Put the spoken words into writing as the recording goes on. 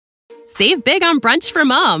Save big on brunch for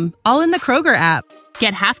mom, all in the Kroger app.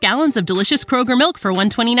 Get half gallons of delicious Kroger milk for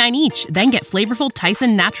 $1.29 each. Then get flavorful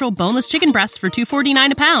Tyson natural boneless chicken breasts for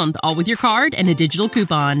 $2.49 a pound, all with your card and a digital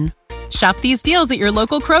coupon. Shop these deals at your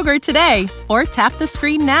local Kroger today, or tap the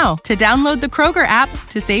screen now to download the Kroger app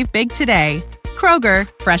to save big today. Kroger,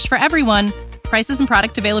 fresh for everyone. Prices and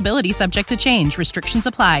product availability subject to change. Restrictions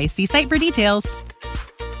apply. See site for details.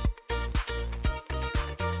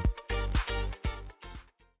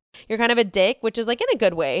 You're kind of a dick, which is like in a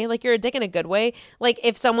good way. Like you're a dick in a good way. Like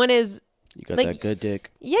if someone is, you got like, that good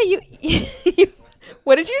dick. Yeah, you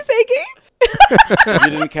what did you say, Gabe?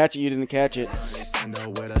 You didn't catch it. You didn't catch it.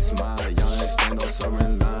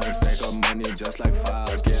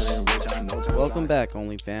 Welcome back,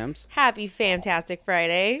 OnlyFams. Happy Fantastic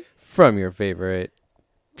Friday From your favorite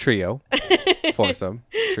trio, foursome,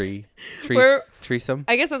 threesome.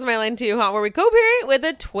 I guess that's my line too, huh? Where we co-parent with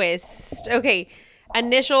a twist. Okay.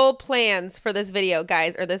 Initial plans for this video,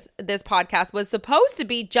 guys, or this podcast was supposed to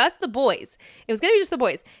be just the boys. It was going to be just the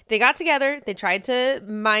boys. They got together. They tried to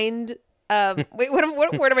mind. Wait,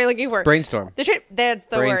 what word am I looking for? Brainstorm. That's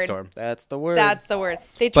the Brainstorm. word. That's the word. That's the word.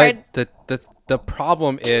 They tried. But the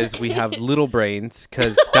problem is we have little brains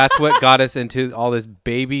because that's what got us into all this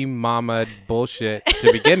baby mama bullshit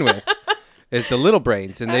to begin with. Is the little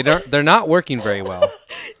brains, and they're not working very well.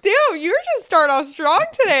 Damn, you're just starting off strong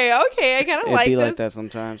today. Okay, I kind of like this. It'd be like that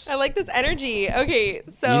sometimes. I like this energy. Okay,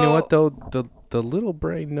 so You know what though? The little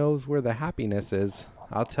brain knows where the happiness is.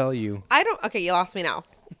 I'll tell you. I don't. Okay, you lost me now.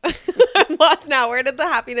 I'm lost now. Where's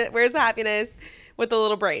the happiness with the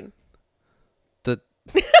little brain?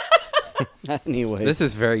 Anyway, This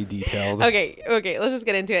is very detailed. Okay, let's just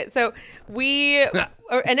get into it. So we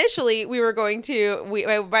initially we were going to we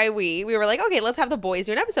were like, okay, let's have the boys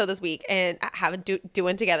do an episode this week and have it do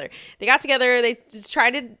one together. They got together. They just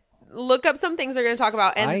tried to look up some things they're going to talk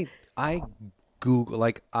about. And I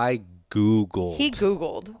Googled. He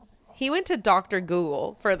Googled. He went to Dr.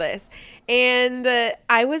 Google for this. And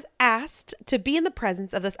I was asked to be in the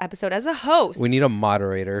presence of this episode as a host. We need a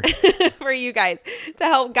moderator. For you guys to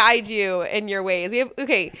help guide you in your ways.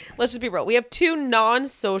 Let's just be real. We have two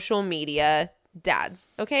non-social media dads,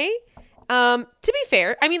 okay? To be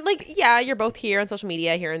fair, I mean, like, yeah, you're both here on social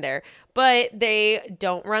media here and there, but they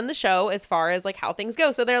don't run the show as far as like how things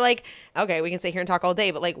go. So they're like, okay, we can sit here and talk all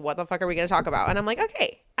day, but like, what the fuck are we going to talk about? And I'm like,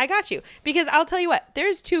 okay, I got you. Because I'll tell you what,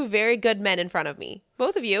 there's two very good men in front of me.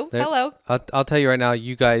 Both of you. Hello. I'll tell you right now,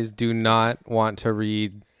 you guys do not want to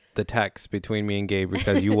read the text between me and Gabe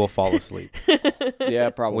because you will fall asleep. Yeah,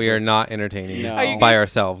 probably. We are not entertaining No. by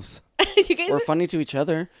ourselves. You guys We're funny to each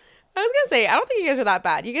other. I was going to say, I don't think you guys are that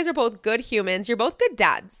bad. You guys are both good humans. You're both good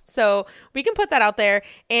dads. So we can put that out there.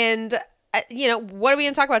 And, what are we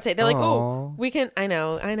going to talk about today? They're like, oh, we can. I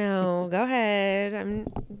know. Go ahead.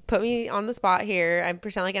 Put me on the spot here. I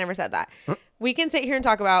pretend like I never said that. We can sit here and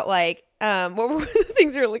talk about like, what were the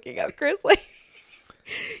things you're looking up, Chris? Like,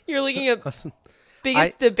 you're looking up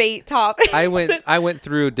biggest debate topic. I went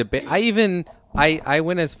through debate. I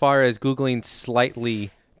went as far as Googling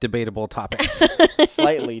slightly debatable topics.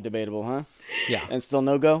 Slightly debatable, huh? Yeah. And still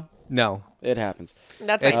no go? No. It happens.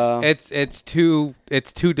 That's It's too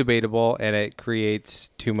debatable and it creates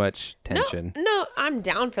too much tension. No, I'm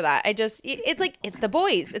down for that. It's like, it's the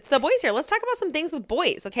boys. It's the boys here. Let's talk about some things with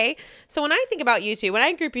boys, okay? So when I think about you two, when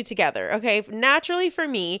I group you together, okay, naturally for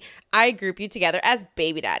me, I group you together as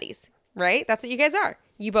baby daddies, right? That's what you guys are.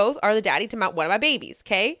 You both are the daddy to one of my babies,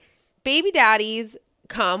 okay? Baby daddies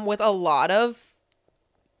come with a lot of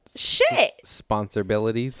shit.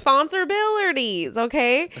 Sponsorabilities,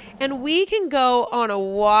 okay? And we can go on a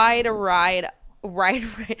wide range.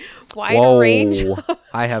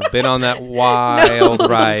 I have been on that wild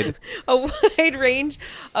ride. A wide range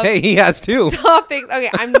of Hey, he has too. topics. Okay,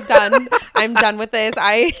 I'm done. I'm done with this.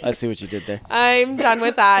 I see what you did there. I'm done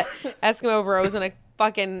with that. Eskimo Bros and a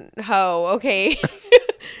fucking hoe. Okay.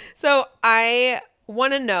 So I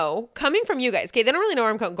want to know, coming from you guys, okay, they don't really know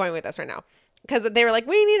where I'm going with this right now. Because they were like,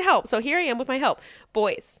 we need help. So here I am with my help.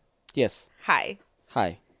 Boys. Yes. Hi.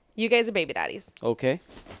 You guys are baby daddies. Okay.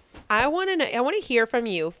 I want to hear from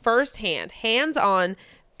you firsthand, hands-on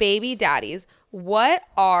baby daddies. What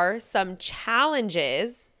are some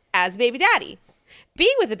challenges as baby daddy?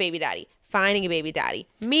 Being with a baby daddy, finding a baby daddy,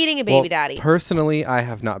 meeting a baby daddy. Personally, I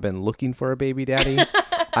have not been looking for a baby daddy.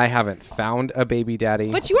 I haven't found a baby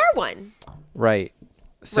daddy. But you are one. Right.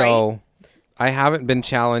 So Right. I haven't been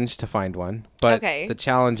challenged to find one, but Okay. the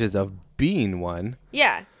challenges of being one.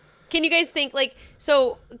 Yeah. Can you guys think like,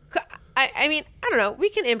 so, I mean, I don't know. We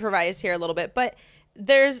can improvise here a little bit, but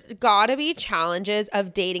there's gotta be challenges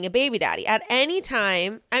of dating a baby daddy at any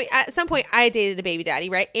time. I mean, at some point I dated a baby daddy,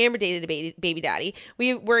 right? Amber dated a baby daddy.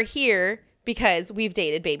 We're here because we've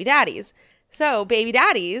dated baby daddies. So baby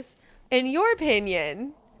daddies, in your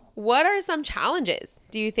opinion, what are some challenges,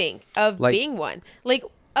 do you think, of being one? Like,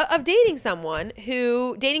 of dating someone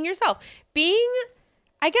dating yourself.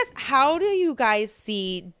 I guess, how do you guys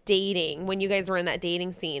see dating when you guys were in that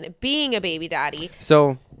dating scene, being a baby daddy?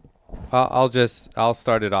 So I'll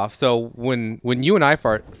start it off. So when you and I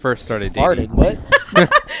first started dating. Farted. What?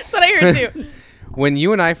 That's what I heard too. When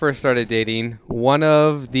you and I first started dating, one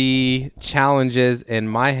of the challenges in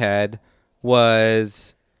my head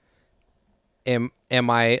was, am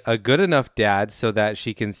I a good enough dad so that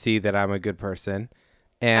she can see that I'm a good person?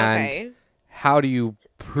 And how do you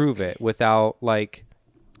prove it without like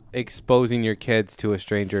exposing your kids to a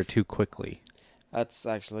stranger too quickly? That's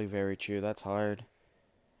actually very true. That's hard.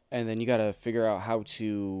 And then you got to figure out how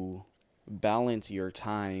to balance your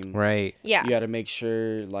time. Right. Yeah. You got to make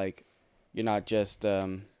sure, like, you're not just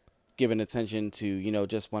giving attention to,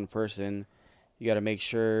 just one person. You got to make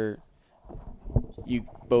sure you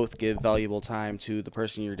both give valuable time to the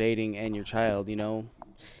person you're dating and your child, Yeah,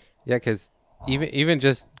 because even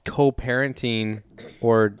just co-parenting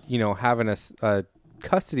or, having a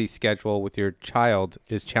custody schedule with your child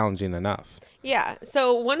is challenging enough. Yeah.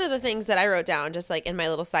 So one of the things that I wrote down, just like in my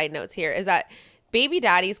little side notes here, is that baby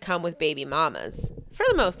daddies come with baby mamas for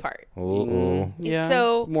the most part. Ooh. Yeah,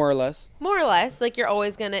 So more or less. like you're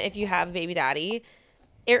always gonna, if you have a baby daddy,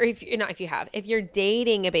 or if you're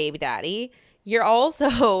dating a baby daddy, you're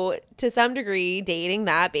also to some degree dating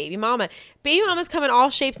that baby mama. Baby mamas come in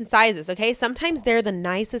all shapes and sizes, okay? Sometimes they're the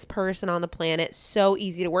nicest person on the planet, so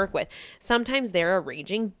easy to work with. Sometimes they're a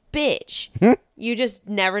raging bitch. You just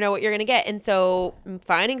never know what you're going to get. And so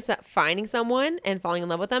finding someone and falling in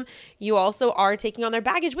love with them, you also are taking on their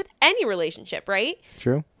baggage with any relationship, right?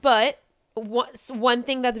 True. But one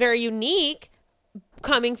thing that's very unique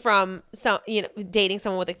coming from dating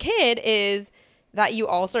someone with a kid is that you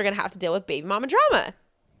also are going to have to deal with baby mama drama.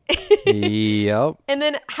 Yep. And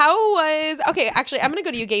then actually, I'm going to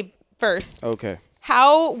go to you, Gabe, first. Okay.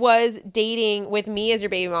 How was dating with me as your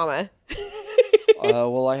baby mama?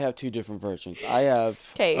 Well, I have two different versions. I have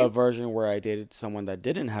 'Kay. a version where I dated someone that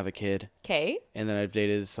didn't have a kid, Okay. and then I've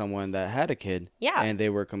dated someone that had a kid. Yeah. And they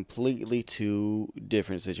were completely two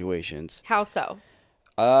different situations. How so?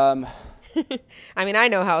 Um, I mean, I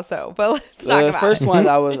know how so, but let's talk the about first it. one,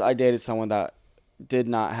 I dated someone that did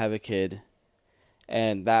not have a kid,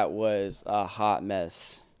 and that was a hot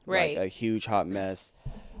mess. Right. Like a huge hot mess.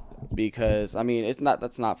 Because I mean,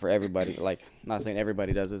 that's not for everybody. Like, not saying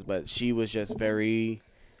everybody does this, but she was just very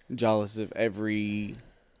jealous of every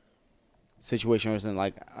situation. Was in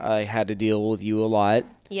like, I had to deal with you a lot.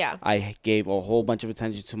 Yeah. I gave a whole bunch of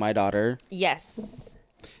attention to my daughter. Yes.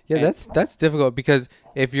 Yeah, that's difficult because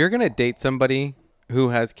if you're going to date somebody who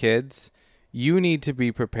has kids, you need to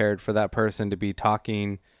be prepared for that person to be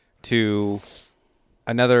talking to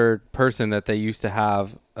another person that they used to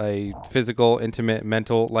have a physical, intimate,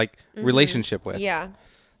 mental, relationship with. Yeah.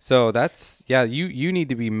 So you need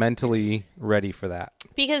to be mentally ready for that.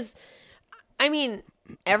 Because, I mean,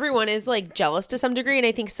 everyone is like jealous to some degree. And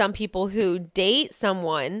I think some people who date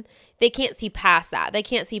someone, they can't see past that. They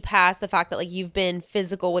can't see past the fact that like you've been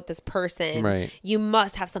physical with this person. Right. You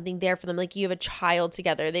must have something there for them. Like you have a child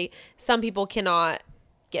together. Some people cannot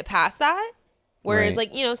get past that. Whereas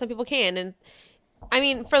Right. some people can. And I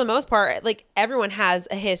mean, for the most part, like everyone has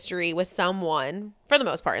a history with someone for the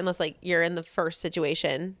most part, unless like you're in the first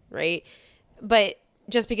situation, right? But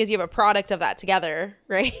just because you have a product of that together,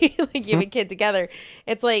 right? Like you have a kid together,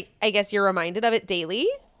 it's like, I guess you're reminded of it daily,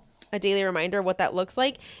 a daily reminder of what that looks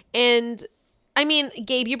like. And I mean,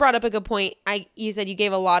 Gabe, you brought up a good point. You said you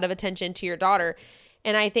gave a lot of attention to your daughter.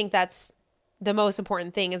 And I think that's the most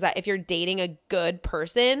important thing, is that if you're dating a good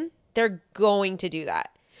person, they're going to do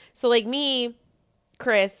that. So like me,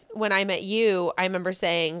 Chris, when I met you, I remember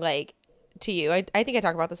saying like to you, I think I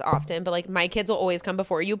talk about this often, but like my kids will always come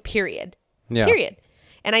before you, period. Yeah. Period.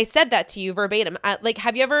 And I said that to you verbatim. Like,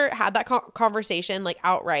 have you ever had that conversation like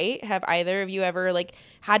outright? Have either of you ever like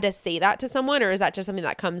had to say that to someone, or is that just something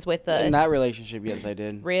that comes with the... In that relationship, yes, I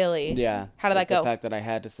did. Really? Yeah. How did that go? The fact that I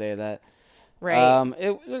had to say that. Right.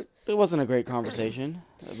 It wasn't a great conversation,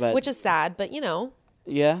 but Which is sad, but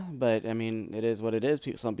yeah, but I mean, it is what it is.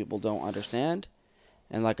 Some people don't understand.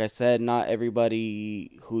 And like I said, not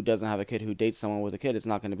everybody who doesn't have a kid who dates someone with a kid, it's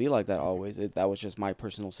not going to be like that always. That was just my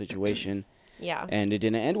personal situation. Yeah. And it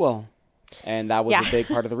didn't end well. And that was a big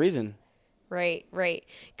part of the reason. Right.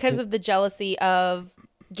 Because of the jealousy of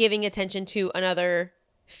giving attention to another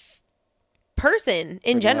person in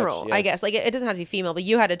Pretty general, much, I yes. guess. Like it doesn't have to be female, but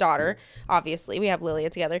you had a daughter, obviously. We have Lilia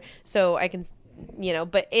together. So I can,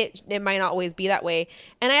 but it might not always be that way.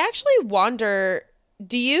 And I actually wonder,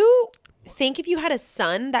 do you think if you had a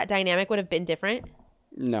son, that dynamic would have been different?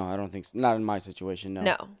 No, I don't think so. Not in my situation.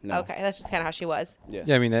 No. No. Okay. That's just kind of how she was. Yes.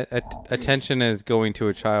 Yeah, I mean, attention is going to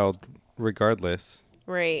a child regardless.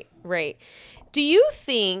 Right. Do you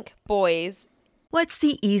think, boys, What's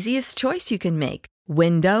the easiest choice you can make?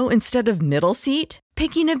 Window instead of middle seat?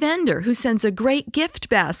 Picking a vendor who sends a great gift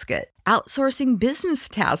basket? Outsourcing business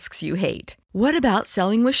tasks you hate? What about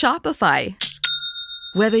selling with Shopify?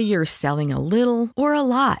 Whether you're selling a little or a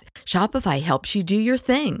lot, Shopify helps you do your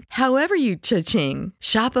thing, however you cha-ching.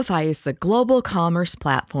 Shopify is the global commerce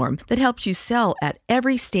platform that helps you sell at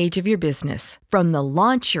every stage of your business. From the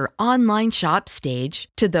launch your online shop stage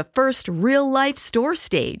to the first real-life store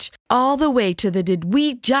stage, all the way to the did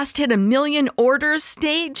we just hit a million orders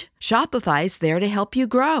stage. Shopify's there to help you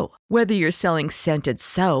grow. Whether you're selling scented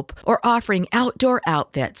soap or offering outdoor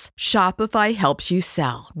outfits, Shopify helps you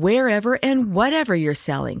sell. Wherever and whatever you're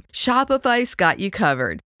selling, Shopify's got you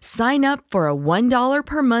covered. Sign up for a $1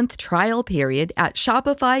 per month trial period at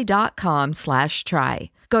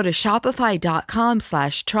shopify.com/try. Go to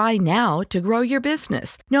shopify.com/try now to grow your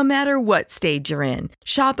business, no matter what stage you're in.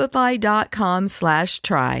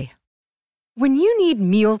 Shopify.com/try. When you need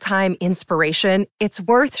mealtime inspiration, it's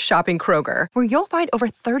worth shopping Kroger, where you'll find over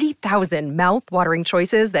 30,000 mouth-watering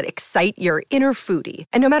choices that excite your inner foodie.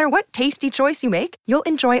 And no matter what tasty choice you make, you'll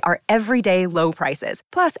enjoy our everyday low prices,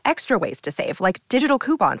 plus extra ways to save, like digital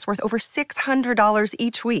coupons worth over $600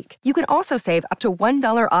 each week. You can also save up to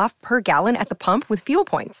 $1 off per gallon at the pump with fuel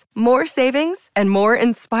points. More savings and more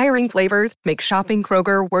inspiring flavors make shopping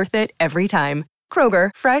Kroger worth it every time. Kroger,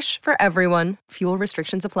 fresh for everyone. Fuel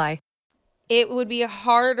restrictions apply. it would be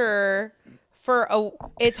harder for a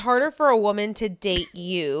woman to date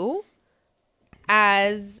you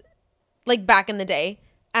as, like, back in the day,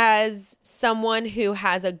 as someone who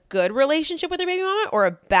has a good relationship with their baby mama or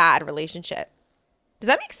a bad relationship? Does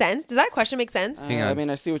that make sense? Does that question make sense? I mean,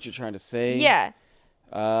 I see what you're trying to say. Yeah.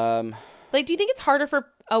 Um, Like, do you think it's harder for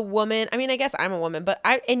a woman? I mean, I guess I'm a woman, but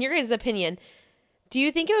in your guys' opinion, do you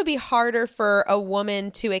think it would be harder for a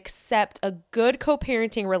woman to accept a good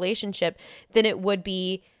co-parenting relationship than it would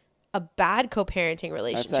be a bad co-parenting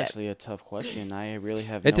relationship? that's actually a tough question. I really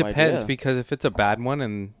have It no depends idea. because if it's a bad one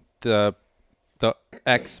and the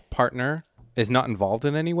ex partner is not involved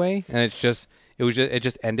in any way and it just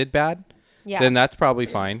ended bad, Yeah. then that's probably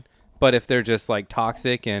fine. But if they're just like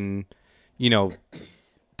toxic and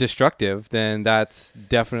destructive, then that's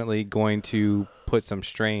definitely going to put some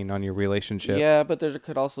strain on your relationship. Yeah, but there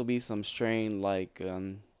could also be some strain, like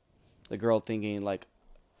the girl thinking like,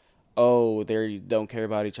 oh, they don't care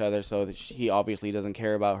about each other, so that he obviously doesn't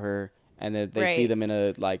care about her, and then they see Right. them in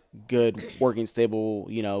a like good, working, stable,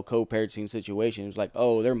 co-parenting situation. It's like,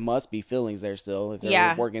 oh, there must be feelings there still if they're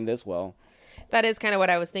Yeah. working this well. That is kind of what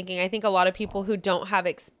I was thinking. I think a lot of people who don't have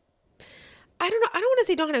I don't know. I don't want to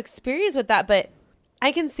say don't have experience with that, but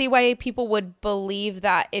I can see why people would believe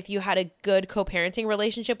that if you had a good co-parenting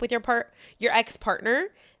relationship with your ex-partner,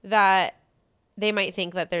 that they might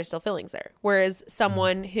think that there's still feelings there. Whereas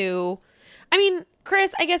someone who, I mean,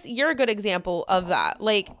 Chris, I guess you're a good example of that.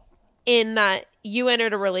 Like, in that you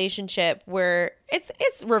entered a relationship where it's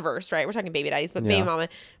reversed, right? We're talking baby daddies, but baby Yeah. mama.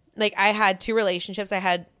 Like, I had two relationships. I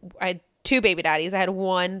had two baby daddies. I had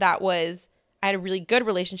one that I had a really good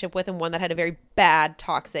relationship with and one that had a very bad,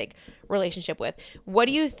 toxic relationship with. What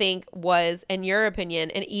do you think was, in your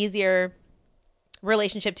opinion, an easier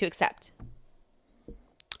relationship to accept?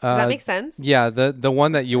 Does that make sense? Yeah, the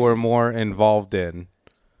one that you were more involved in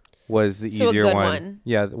was the So a easier good one. one.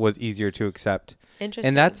 Yeah, was easier to accept.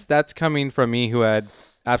 Interesting. And that's coming from me who had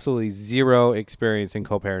absolutely zero experience in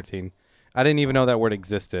co-parenting. I didn't even know that word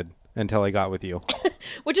existed until I got with you.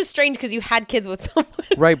 Which is strange because you had kids with someone.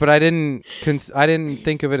 Right, but I didn't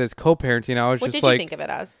think of it as co-parenting. I was What just did you like, think of it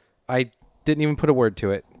as? I didn't even put a word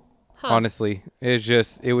to it. Honestly,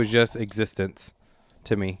 it was just existence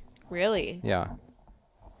to me. Really? Yeah,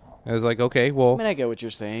 I was like, okay, well, I mean, I get what you're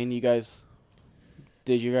saying. You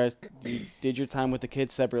did your time with the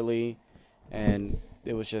kids separately, and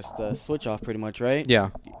it was just a switch off pretty much, right? yeah,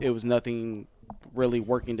 It was nothing really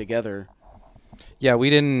working together. yeah. We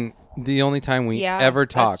didn't. The only time we Yeah, ever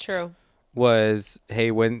that's talked true. was, hey,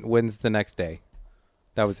 when's the next day?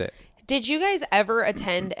 That was it. Did you guys ever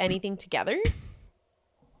attend anything together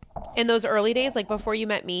in those early days, like before you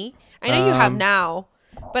met me? I know you have now,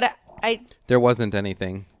 but I There wasn't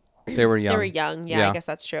anything. They were young. they were young. Yeah, I guess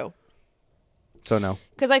that's true. So no.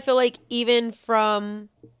 Because I feel like even from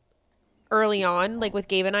early on, like with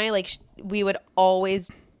Gabe and I, like we would always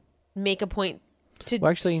make a point to. Well,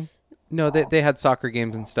 actually, no, they had soccer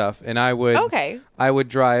games and stuff, and I would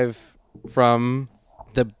drive from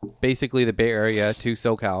basically the Bay Area to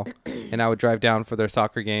SoCal, and I would drive down for their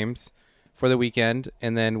soccer games for the weekend,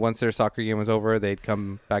 and then once their soccer game was over, they'd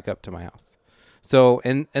come back up to my house. So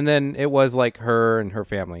and then it was like her and her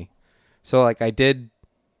family. So like I did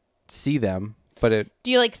see them, but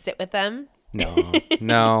do you like sit with them?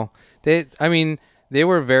 No. They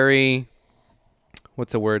were very,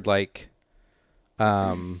 what's the word, like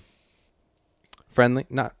friendly,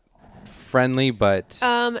 not friendly, but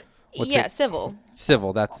civil.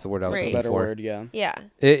 Civil, that's the word I was Right. looking Better for. word, yeah. Yeah.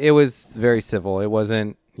 It was very civil. It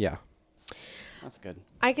wasn't, yeah. That's good.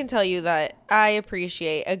 I can tell you that I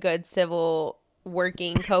appreciate a good civil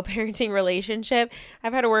working co-parenting relationship.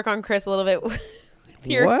 I've had to work on Chris a little bit with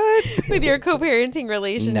your co-parenting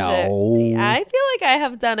relationship. No. I feel like I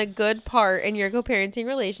have done a good part in your co-parenting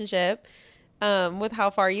relationship with how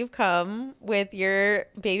far you've come with your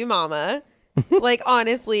baby mama. Like,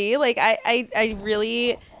 honestly, like I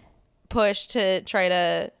really push to try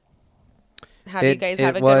to have you guys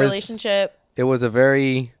have a good relationship. It was a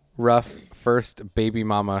very rough first baby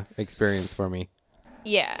mama experience for me.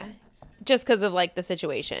 Yeah. Just because of like the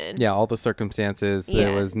situation. Yeah, all the circumstances. Yeah.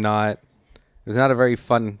 It was not a very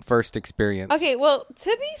fun first experience. Okay, well,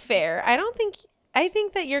 to be fair, I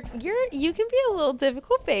think that you can be a little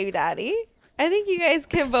difficult baby daddy. I think you guys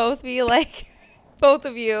can both be like, both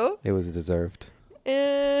of you. It was deserved.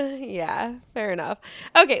 Yeah, fair enough.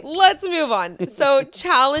 Okay, let's move on. So,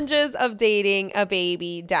 challenges of dating a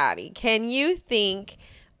baby daddy. Can you think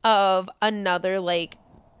of another like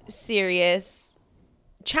serious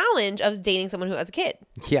challenge of dating someone who has a kid?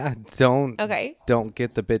 Yeah, don't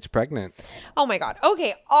get the bitch pregnant. Oh my god.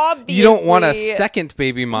 Okay, obviously. You don't want a second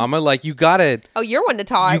baby mama. Like you gotta. Oh, you're one to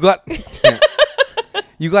talk.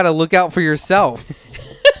 You gotta look out for yourself.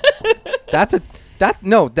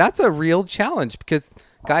 That's a real challenge because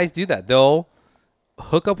guys do that. They'll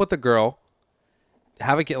hook up with a girl,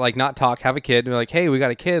 have a kid, like not talk, have a kid, and they're like, hey, we got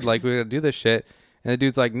a kid, like we gotta do this shit. And the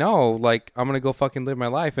dude's like, no, like I'm gonna go fucking live my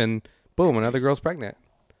life, and boom, another girl's pregnant.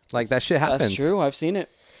 Like that shit happens. That's true. I've seen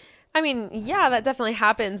it. I mean, yeah, that definitely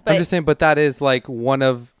happens. But I'm just saying, but that is like one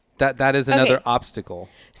of that is another Okay. obstacle.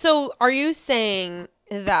 So, are you saying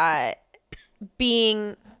that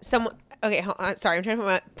being someone? Okay, hold on, sorry, I'm trying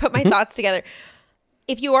to put my thoughts together.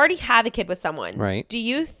 If you already have a kid with someone, Right. do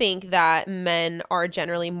you think that men are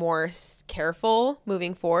generally more careful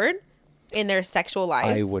moving forward in their sexual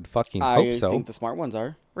lives? I would fucking I hope so. think the smart ones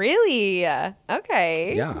are. Really?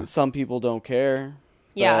 Okay. Yeah. Some people don't care.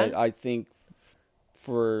 Yeah. But I think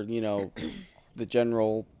for, the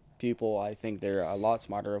general people, I think they're a lot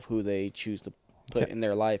smarter of who they choose to put in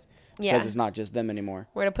their life. Yeah. Because it's not just them anymore.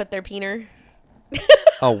 Where to put their peener?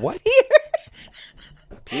 Oh, what?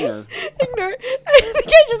 Peter. Ignore. I think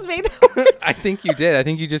I just made that word. I think you did. I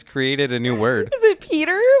think you just created a new word. Is it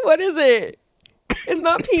Peter? What is it? It's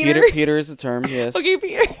not Peter. Peter is a term, yes. Okay,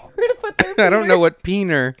 Peter. Where to put their peener? I don't know what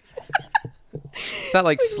peener. Is that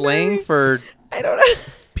like slang for I don't know.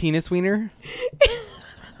 penis wiener?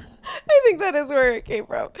 I think that is where it came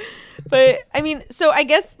from. But I mean, so I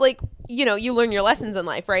guess like, you learn your lessons in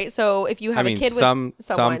life, right? So if you have a kid with some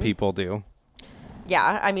someone, people do.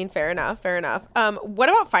 yeah, I mean, fair enough. What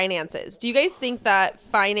about finances? Do you guys think that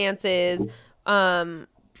finances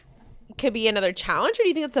could be another challenge, or do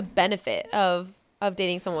you think it's a benefit of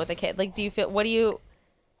dating someone with a kid? Like,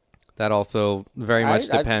 That also very much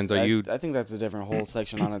depends. I think that's a different whole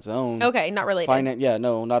section on its own. Okay, not related. Yeah,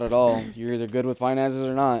 no, not at all. You're either good with finances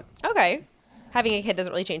or not. Okay. Having a kid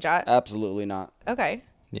doesn't really change that. Absolutely not. Okay.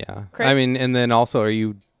 Yeah. Chris? I mean, and then also, are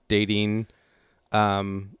you dating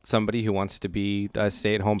somebody who wants to be a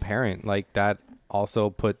stay-at-home parent? Like that also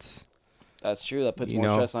puts That's true. That puts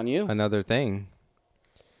more stress on you. another thing.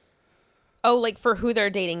 Oh, like for who they're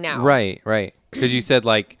dating now. Right. Because you said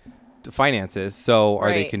like the finances. So are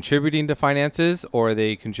they Right. contributing to finances, or are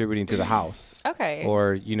they contributing to the house? Okay.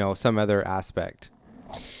 Or some other aspect.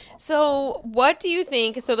 So what do you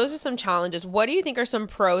think? So those are some challenges. What do you think are some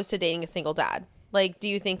pros to dating a single dad? Like, do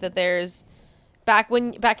you think that there's back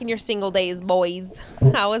in your single days, boys?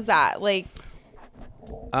 How was that? Like,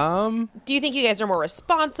 do you think you guys are more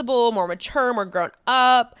responsible, more mature, more grown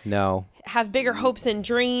up, No. have bigger hopes and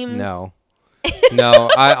dreams? No.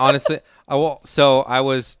 No, I honestly, so I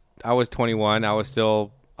was 21.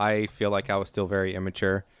 I feel like I was still very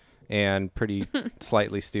immature and pretty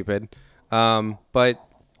slightly stupid. But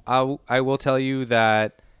I will tell you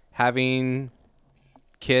that having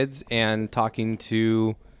kids and talking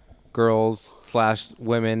to girls /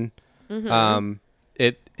 women,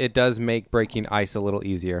 it it does make breaking ice a little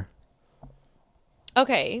easier,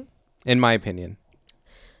 Okay. in my opinion.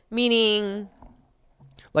 Meaning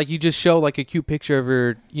Like you just show like a cute picture of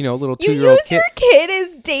your, little you 2-year-old use kid. your kid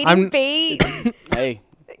as dating I'm- bait. Hey,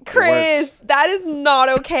 Chris, that is not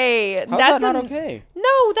okay. how's That's that not a- okay?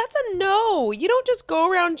 No, that's a no. You don't just go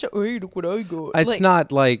around. Hey, look what I got.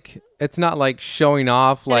 It's not like showing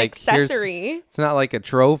off an like accessory. It's not like a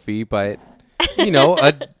trophy, but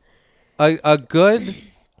a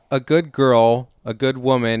good girl, a good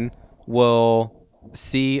woman will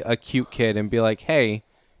see a cute kid and be like, "Hey,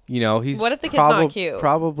 he's What if the kid's not cute?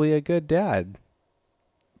 Probably a good dad."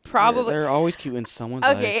 Probably. They're always cute in someone's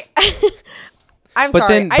Okay. eyes. I'm But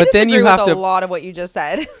sorry. then- I but then disagree you with have a to- lot of what you just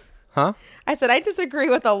said. Huh? I said I disagree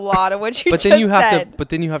with a lot of what you But just then you have said. to but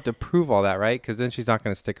then you have to prove all that, right? Cuz then she's not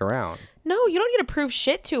going to stick around. No, you don't need to prove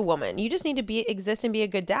shit to a woman. You just need to exist and be a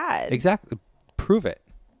good dad. Exactly. Prove it.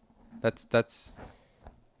 That's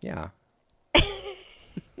yeah.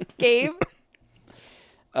 Gabe?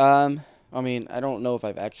 I mean, I don't know if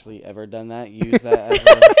I've actually ever done that. Use that as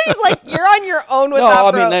a... He's like, you're on your own with No, that,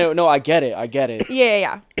 I bro. mean, no, I get it.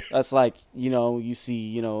 Yeah. That's like, you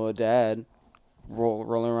see, a dad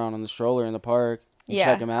rolling around on the stroller in the park. You Yeah.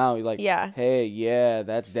 check him out. You're like, Yeah. hey, yeah,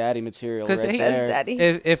 that's daddy material right hey, there. Daddy.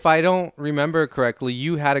 If I don't remember correctly,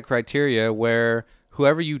 you had a criteria where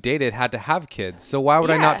whoever you dated had to have kids. So why would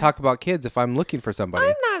I Yeah. not talk about kids if I'm looking for somebody?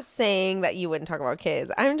 I'm not saying that you wouldn't talk about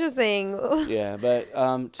kids. I'm just saying. Yeah, but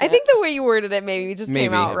I think the way you worded it maybe just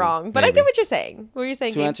came out wrong. But I Maybe. get what you're saying. What were you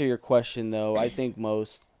saying, to Gabe? answer your question though, I think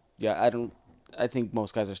I think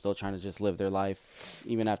most guys are still trying to just live their life,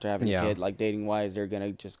 even after having Yeah. a kid. Like dating wise, they're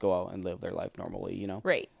gonna just go out and live their life normally.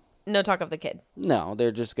 Right. No talk of the kid. No,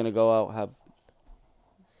 they're just gonna go out have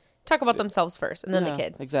Talk about themselves first and then the Yeah,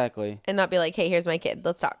 kid. exactly. And not be like, hey, here's my kid.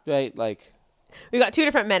 Let's talk. Right, like We got two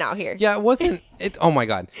different men out here. Yeah, it wasn't. Oh my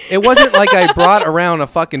god, it wasn't like I brought around a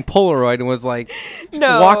fucking Polaroid and was like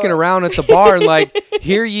No. walking around at the bar and like,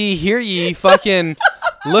 hear ye, fucking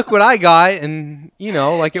look what I got, and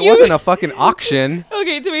like it wasn't a fucking auction.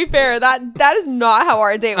 Okay, to be fair, that is not how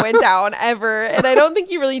our date went down ever. And I don't think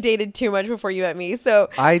you really dated too much before you met me. So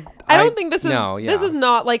I don't think this is no, yeah. this is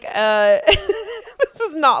not like this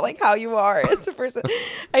is not like how you are as a person.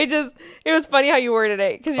 It was funny how you worded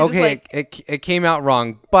it because you're Okay, just like it came out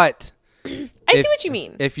wrong, but I see what you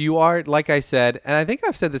mean. If you are, like I said, and I think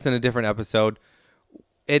I've said this in a different episode,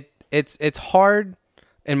 it's hard,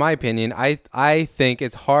 in my opinion. I think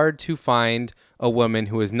it's hard to find a woman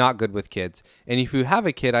who is not good with kids, and if you have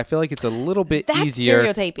a kid, I feel like it's a little bit That's easier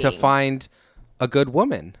stereotyping. to find a good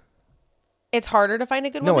woman. It's harder to find a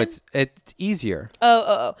good No, woman. it's easier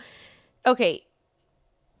Oh. Okay.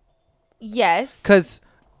 Yes. because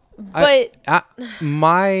But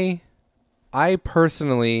I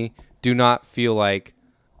personally do not feel like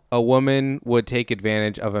a woman would take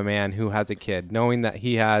advantage of a man who has a kid, knowing that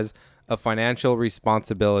he has a financial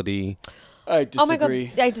responsibility. I oh my disagree.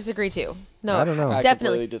 god, I disagree too. No, I don't know. I definitely.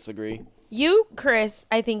 completely disagree. You, Chris,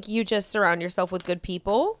 I think you just surround yourself with good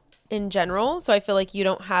people in general. So I feel like you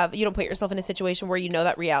don't put yourself in a situation where you know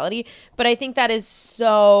that reality. But I think that is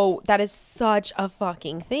such a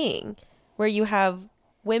fucking thing where you have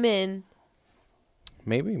women.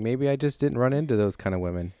 Maybe I just didn't run into those kind of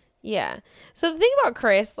women. Yeah. So the thing about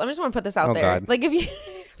Chris, I just want to put this out Oh, there. God. Like I'm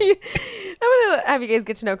gonna have you guys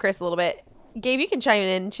get to know Chris a little bit. Gabe, you can chime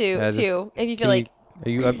in too if you feel like. Are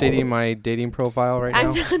you updating my dating profile right I'm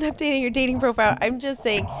now? not updating your dating profile. I'm just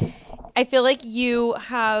saying, I feel like you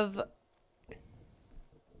have.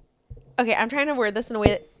 Okay, I'm trying to word this in a way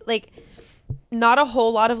that, like, not a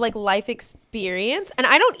whole lot of like life experience, and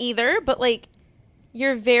I don't either. But like,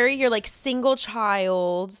 you're like single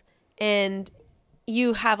child, and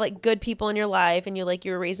you have like good people in your life, and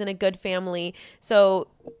you're raised in a good family, so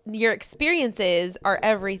your experiences are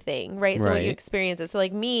everything, right? So what Right. you experience is so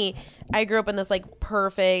like me, I grew up in this like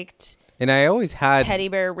perfect And I always had teddy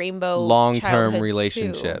bear rainbow long-term childhood, too.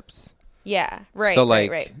 relationships. Yeah, right. So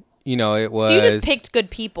like, right. it was. So you just picked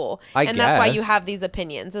good people, I and that's why you guess. have these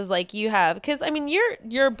opinions. Is like you have, because I mean,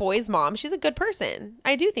 your boy's mom. She's a good person.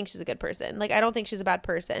 I do think she's a good person. Like I don't think she's a bad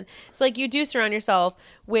person. So like you do surround yourself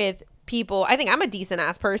with people. I think I'm a decent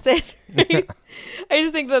ass person. Right? I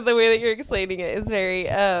just think that the way that you're explaining it is very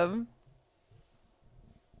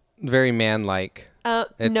very man-like.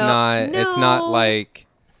 It's no, not like,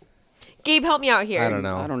 Gabe, help me out here. I don't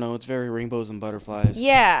know. I don't know. It's very rainbows and butterflies.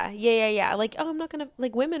 Yeah. Like, oh, I'm not gonna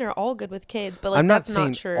like women are all good with kids, but like I'm not that's saying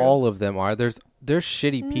not true. all of them are. There's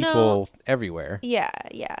shitty people everywhere. Yeah.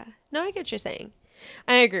 No, I get what you're saying.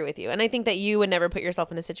 I agree with you. And I think that you would never put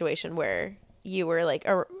yourself in a situation where you were like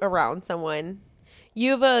around someone.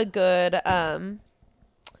 You have a good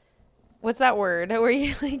what's that word? Where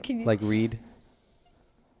you like, can you, Like read.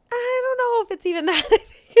 I don't know if it's even that. I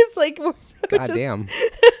think it's like more so God just- damn.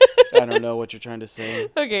 I don't know what you're trying to say.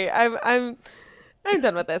 Okay, I'm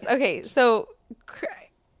done with this. Okay, so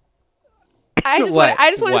I just What?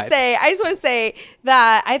 want What? to say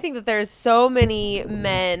that I think that there's so many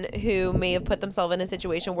men who may have put themselves in a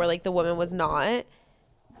situation where like the woman was not.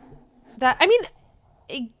 That I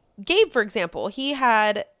mean, Gabe, for example, he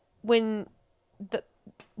had when the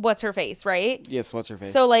what's her face, right? Yes, what's her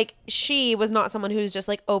face? So like she was not someone who's just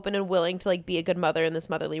like open and willing to like be a good mother in this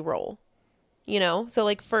motherly role. You know? So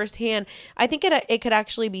like firsthand, I think it could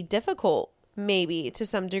actually be difficult maybe to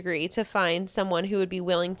some degree to find someone who would be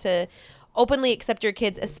willing to openly accept your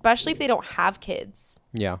kids, especially if they don't have kids.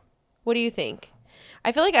 Yeah. What do you think?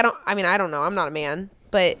 I feel like I don't know. I'm not a man,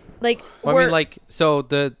 but like Well, I mean, like, so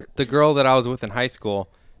the girl that I was with in high school,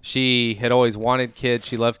 she had always wanted kids.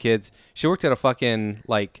 She loved kids. She worked at a fucking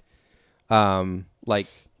like preschool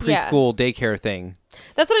daycare thing.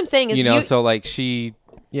 that's what I'm saying is You know, so like she,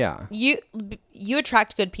 yeah. you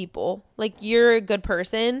attract good people. Like you're a good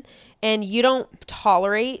person and you don't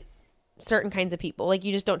tolerate certain kinds of people. Like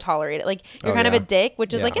you just don't tolerate it. Like you're kind of a dick,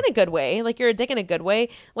 which is like in a good way. Like you're a dick in a good way.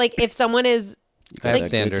 Like if someone is I have like,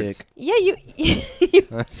 standards. yeah, you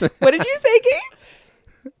what did you say, Gabe?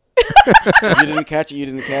 You didn't catch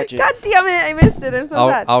it. God damn it, I missed it. I'm so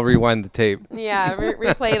sad. I'll rewind the tape. Yeah,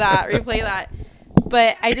 replay that.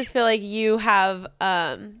 But I just feel like you have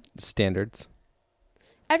Standards.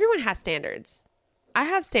 everyone has standards. I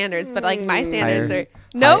have standards, but like my standards Higher. are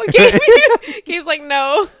no. Gabe's like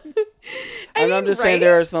no. I'm just saying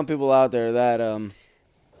there are some people out there that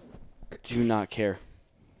do not care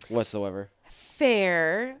whatsoever.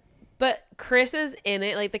 Fair, but Chris is in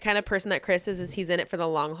it. Like the kind of person that Chris is he's in it for the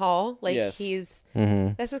long haul. Like Yes. he's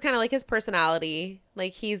Mm-hmm. that's just kind of like his personality.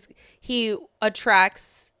 Like he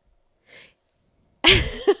attracts.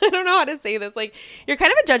 I don't know how to say this. Like you're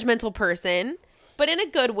kind of a judgmental person, but in a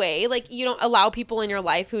good way. Like you don't allow people in your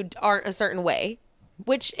life who aren't a certain way,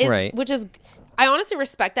 which is Right. I honestly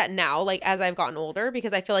respect that now, like as I've gotten older,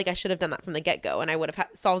 because I feel like I should have done that from the get-go, and I would have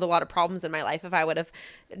solved a lot of problems in my life if I would have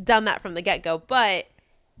done that from the get-go. But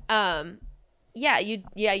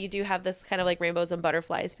you do have this kind of like rainbows and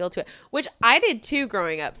butterflies feel to it, which I did too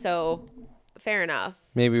growing up. So fair enough.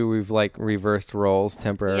 Maybe we've like reversed roles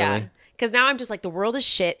temporarily. Yeah. Because now I'm just like, the world is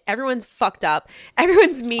shit. Everyone's fucked up.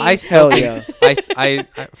 Everyone's mean. Hell yeah. I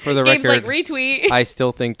for the Gabe's record, like, retweet. I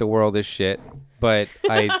still think the world is shit, but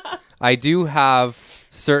I do have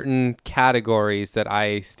certain categories that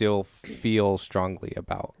I still feel strongly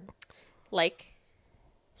about. Like,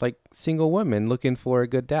 Single women looking for a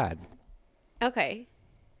good dad. okay.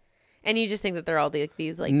 And you just think that they're all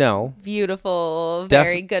these like No. beautiful,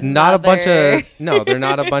 very good Not a bunch mother. of no, they're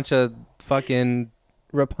not a bunch of fucking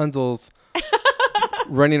Rapunzels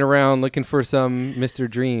running around looking for some Mr.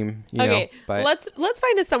 Dream, you Okay, know. But let's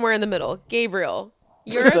find it somewhere in the middle. Gabriel,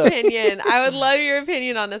 your What's up? opinion. I would love your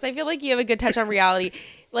opinion on this. I feel like you have a good touch on reality,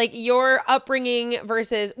 like your upbringing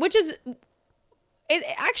versus, which is, it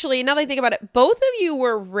actually, now that I think about it, both of you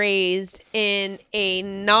were raised in a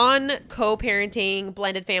non-co-parenting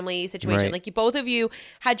blended family situation. Right. Like both of you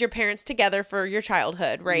had your parents together for your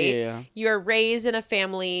childhood, right? Yeah. You're raised in a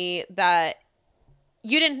family that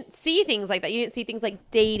you didn't see things like that. You didn't see things like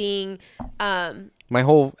dating. my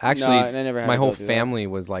whole I never had my to whole go through that. family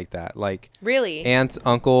was like that. Like Really? aunts,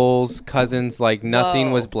 uncles, cousins, like nothing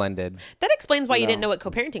Whoa. was blended. That explains why you No. didn't know what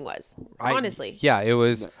co-parenting was. Honestly. Yeah, it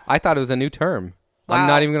was. I thought it was a new term. Wow. I'm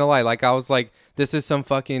not even gonna lie. Like I was like, this is some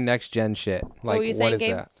fucking next gen shit. Like were you saying, what is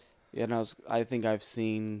Gabe? that? Yeah, no, I think I've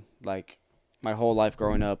seen like my whole life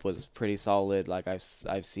growing up was pretty solid. Like I've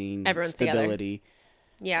seen Everyone's together. stability.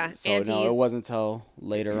 Yeah. So Aunties. no, it wasn't until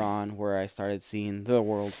later on where I started seeing the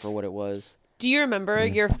world for what it was. Do you remember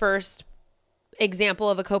your first example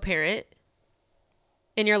of a co-parent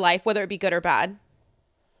in your life, whether it be good or bad?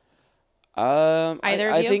 Either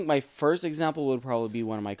of I you? think my first example would probably be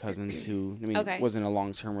one of my cousins who Okay. was in a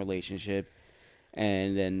long-term relationship,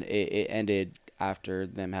 and then it ended after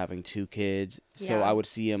them having 2 kids. So Yeah. I would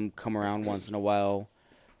see him come around once in a while,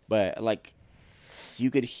 but like you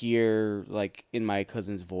could hear like in my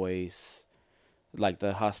cousin's voice, like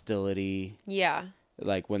the hostility, Yeah.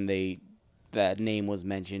 like when that name was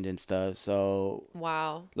mentioned and stuff. So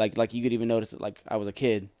Wow. like you could even notice it like I was a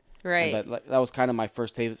kid. Right. And that was kind of my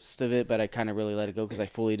first taste of it, but I kind of really let it go because I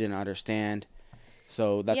fully didn't understand.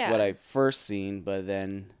 So that's Yeah. what I first seen. But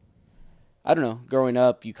then, I don't know. Growing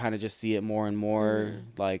up, you kind of just see it more and more.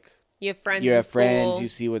 Like You have friends. you in have friends, school. you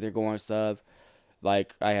see what they're going and stuff.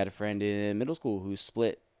 Like I had a friend in middle school who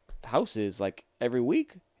split houses like every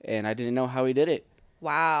week, and I didn't know how he did it.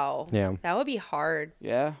 Wow. Yeah. That would be hard.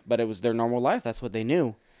 Yeah, but it was their normal life. That's what they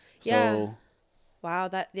knew. Yeah. So Wow.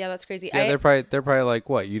 That's crazy. Yeah, they're probably like,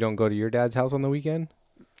 what? You don't go to your dad's house on the weekend?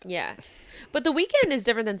 Yeah. But the weekend is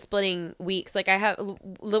different than splitting weeks. Like I have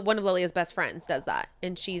one of Lilia's best friends does that.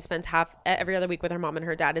 And she spends every other week with her mom and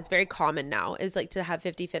her dad. It's very common now is like to have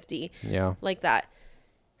 50-50 Yeah. like that.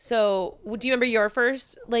 So do you remember your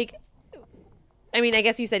first, like, I mean, I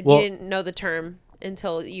guess you said Well- you didn't know the term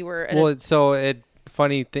until you were.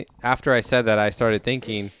 After I said that, I started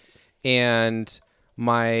thinking, and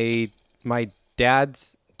my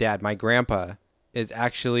dad's dad, my grandpa, is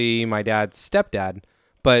actually my dad's stepdad,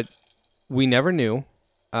 but we never knew.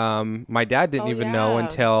 My dad didn't even know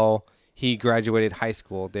until he graduated high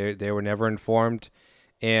school. They were never informed,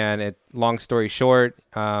 and long story short,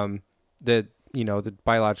 the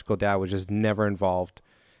biological dad was just never involved,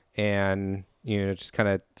 and just kind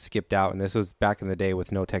of skipped out. And this was back in the day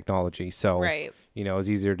with no technology, so Right. it was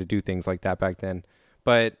easier to do things like that back then.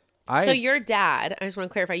 But So your dad, I just want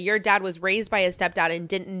to clarify, your dad was raised by his stepdad and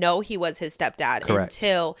didn't know he was his stepdad Correct.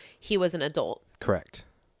 until he was an adult. correct.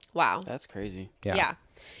 Wow. that's crazy. Yeah.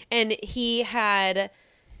 And he had,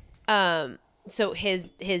 so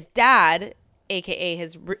his dad, AKA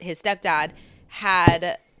his stepdad,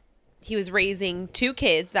 he was raising two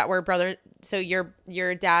kids that were brother. So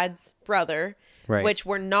your dad's brother, Right. which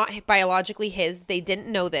were not biologically his. They didn't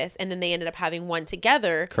know this. And then they ended up having one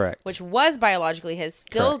together. Correct. Which was biologically his.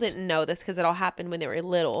 Still Correct. didn't know this because it all happened when they were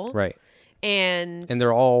little. Right. And And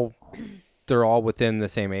they're all within the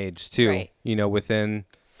same age too. Right. Within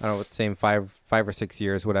I don't know, the same 5 or 6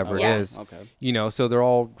 years, whatever Yeah. it is. Okay. So they're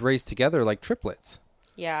all raised together like triplets.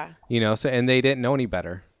 yeah. So and they didn't know any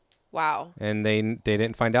better, Wow. and they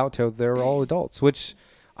didn't find out till they were all adults, which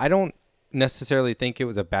I don't necessarily think it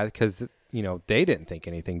was a bad, because they didn't think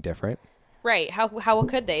anything different. Right. How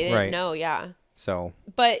could they? They didn't Right. know. Yeah. So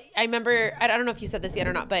But I remember, I don't know if you said this yet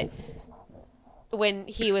or not, but when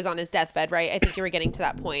he was on his deathbed, right? I think you were getting to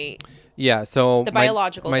that point. yeah, so The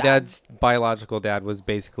biological my dad. dad's biological dad was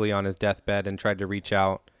basically on his deathbed and tried to reach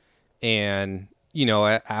out, and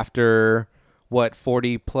after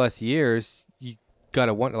 40 plus years, you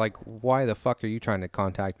gotta wonder, like, why the fuck are you trying to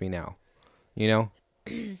contact me now?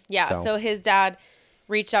 Yeah. So- So his dad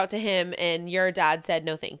reached out to him and your dad said,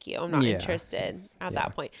 no, thank you. I'm not Yeah. interested at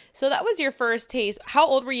that point. So that was your first taste. How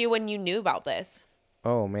old were you when you knew about this?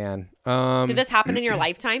 Oh man. Did this happen in your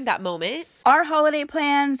lifetime, that moment? Our holiday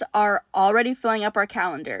plans are already filling up our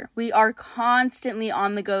calendar. We are constantly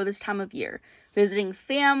on the go this time of year, visiting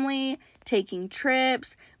family, taking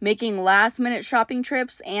trips, making last-minute shopping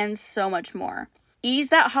trips, and so much more. Ease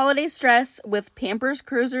that holiday stress with Pampers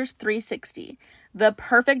Cruisers 360, the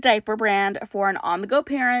perfect diaper brand for an on-the-go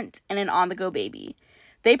parent and an on-the-go baby.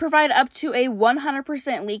 They provide up to a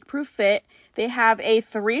 100% leak-proof fit. They have a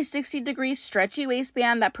 360-degree stretchy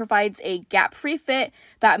waistband that provides a gap-free fit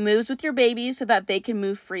that moves with your baby so that they can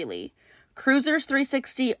move freely. Cruisers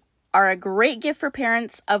 360 are a great gift for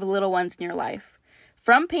parents of little ones in your life.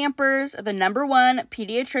 From Pampers, the #1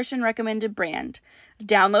 pediatrician recommended brand.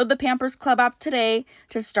 Download the Pampers Club app today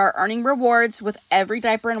to start earning rewards with every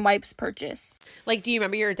diaper and wipes purchase. Like, do you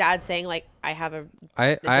remember your dad saying, like, I have a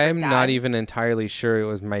I'm different not dad? even entirely sure it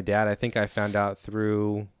was my dad. I think I found out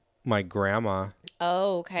through my grandma.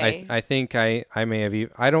 Oh, okay. I think I may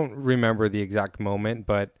have I don't remember the exact moment,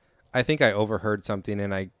 but I think I overheard something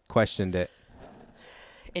and I questioned it.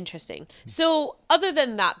 Interesting. So other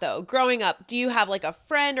than that, though, growing up, do you have like a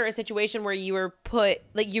friend or a situation where you were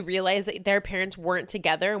you realized that their parents weren't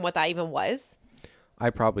together and what that even was? I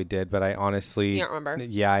probably did, but I honestly You don't remember?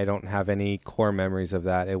 Yeah, I don't have any core memories of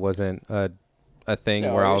that. It wasn't a thing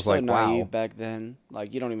Yeah, where I you're was so like, naive wow. back then.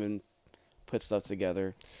 Like, you don't even put stuff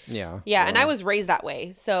together. Yeah. Yeah, and I was raised that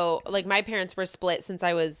way. So like my parents were split since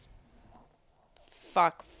I was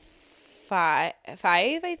five,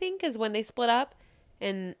 I think, is when they split up.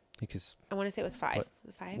 And Because I want to say it was five.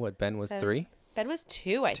 Five? what Ben was Seven? 3? Ben was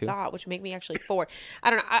 2, I thought, which would make me actually 4. I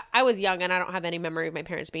don't know. I was young and I don't have any memory of my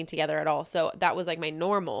parents being together at all. So that was like my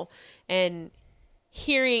normal. And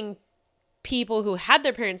hearing people who had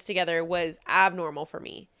their parents together was abnormal for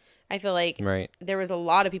me. I feel like Right. there was a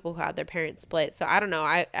lot of people who had their parents split. So I don't know.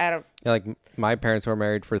 I don't. Yeah, like my parents were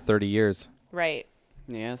married for 30 years. Right.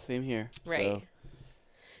 Yeah, same here. Right.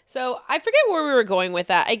 So I forget where we were going with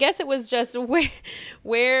that. I guess it was just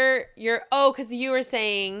where you're, because you were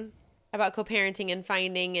saying about co-parenting and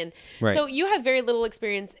finding, and Right. so you have very little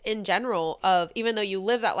experience in general of, even though you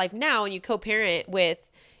live that life now and you co-parent with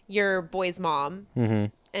your boy's mom,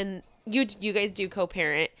 and you guys do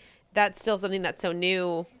co-parent, that's still something that's so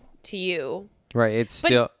new to you. Right. It's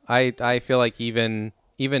still I feel like even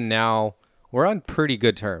now we're on pretty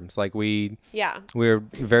good terms. Like we're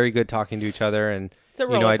very good talking to each other, and it's a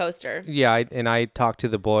roller coaster. I talk to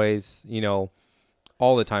the boys,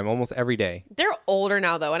 all the time, almost every day. They're older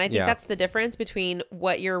now though, and I think that's the difference between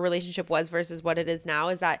what your relationship was versus what it is now,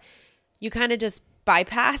 is that you kind of just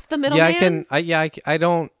bypass the middleman. I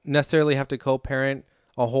don't necessarily have to co-parent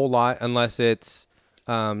a whole lot unless it's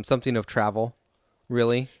something of travel,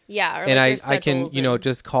 really. Yeah, or and like I can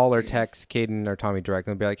just call or text Caden or Tommy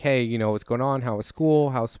directly and be like, hey, what's going on? How was school?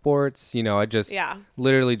 How's sports? I just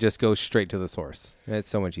literally just go straight to the source. And it's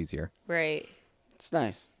so much easier. Right. It's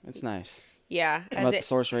nice. Yeah. I'm at the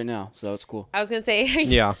source right now, so it's cool. I was gonna say.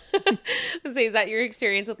 Yeah. Is that your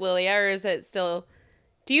experience with Lilia, or is it still?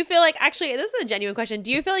 Do you feel like, actually, this is a genuine question,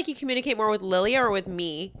 do you feel like you communicate more with Lilia or with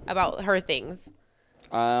me about her things?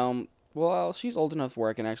 Well, she's old enough where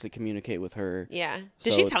I can actually communicate with her. Yeah.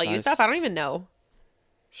 Does she tell you stuff? I don't even know.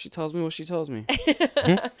 She tells me what she tells me.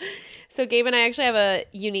 So Gabe and I actually have a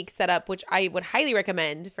unique setup, which I would highly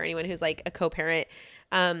recommend for anyone who's like a co-parent.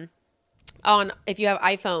 If you have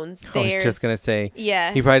iPhones, I was just gonna say,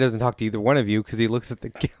 he probably doesn't talk to either one of you because he looks at the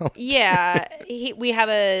calendar. Yeah, we have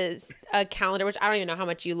a calendar, which I don't even know how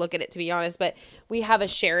much you look at it, to be honest, but we have a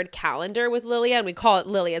shared calendar with Lilia, and we call it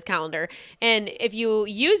Lilia's calendar. And if you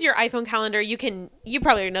use your iPhone calendar, you probably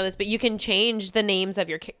already know this, but you can change the names of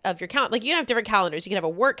your calendar. Like, you can have different calendars. You can have a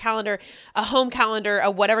work calendar, a home calendar,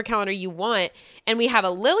 a whatever calendar you want. And we have a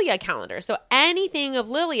Lilia calendar. So anything of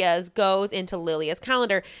Lilia's goes into Lilia's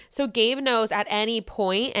calendar. So Gabe knows at any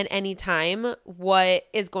point and any time what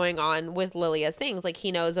is going on with Lilia's things. Like,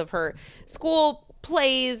 he knows of her school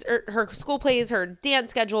plays, or her school plays, her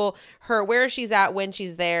dance schedule, her where she's at when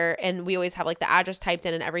she's there, and we always have like the address typed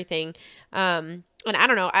in and everything. And I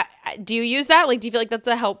don't know, do you use that? Like, do you feel like that's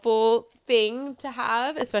a helpful thing to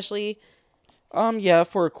have, especially? Yeah,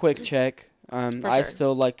 for a quick check. For I sure.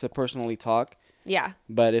 still like to personally talk. Yeah.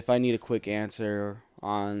 But if I need a quick answer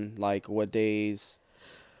on like what days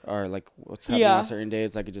or like what's happening on certain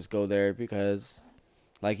days, I could just go there because,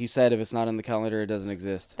 like you said, if it's not in the calendar, it doesn't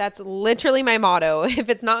exist. That's literally my motto. If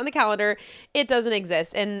it's not in the calendar, it doesn't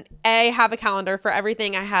exist. And I have a calendar for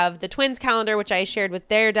everything. I have the twins calendar, which I shared with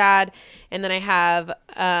their dad. And then I have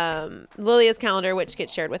Lilia's calendar, which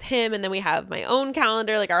gets shared with him. And then we have my own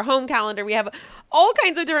calendar, like our home calendar. We have all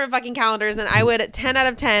kinds of different fucking calendars. And I would 10 out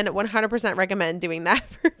of 10, 100% recommend doing that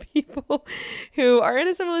for people who are in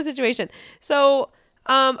a similar situation. So,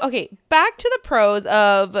 okay, back to the pros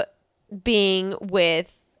of being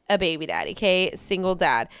with a baby daddy, okay? Single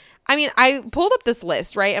dad. I mean, I pulled up this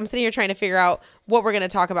list, right? I'm sitting here trying to figure out what we're going to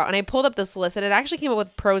talk about. And I pulled up this list and it actually came up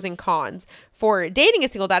with pros and cons for dating a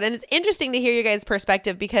single dad. And it's interesting to hear you guys'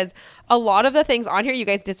 perspective because a lot of the things on here you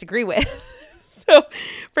guys disagree with. So,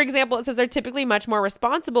 for example, it says they're typically much more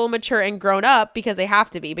responsible, mature, and grown up because they have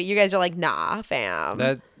to be. But you guys are like, nah, fam.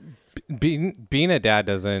 That being a dad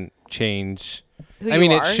doesn't change. Who I you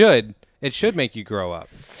mean, are. it should. It should make you grow up.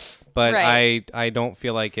 But Right. I don't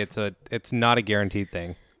feel like it's not a guaranteed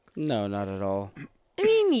thing. No, not at all. I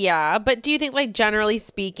mean, yeah, but do you think, like, generally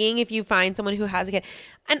speaking, if you find someone who has a kid,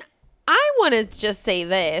 and I want to just say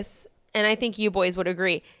this, and I think you boys would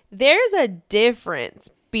agree, there's a difference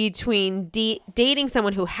between dating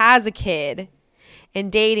someone who has a kid and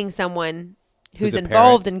dating someone who's a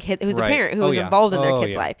involved parent. in kid, who's Right. a parent, who's Oh, yeah. involved in their Oh,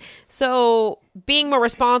 kid's yeah. life. So being more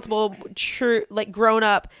responsible, true, like grown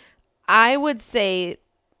up, I would say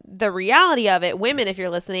the reality of it, women, if you're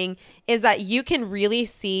listening, is that you can really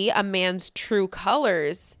see a man's true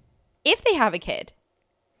colors if they have a kid.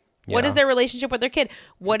 What is Yeah. their relationship with their kid?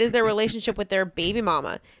 What is their relationship with their baby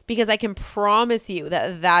mama? Because I can promise you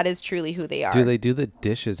that that is truly who they are. Do they do the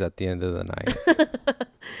dishes at the end of the night?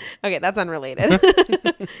 Okay, that's unrelated.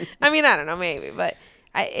 I mean, I don't know, maybe, but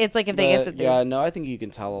it's like if they get something. Yeah, no, I think you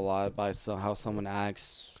can tell a lot by how someone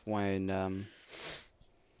acts when,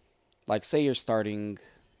 like, say you're starting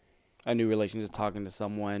a new relationship, talking to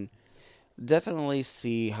someone. Definitely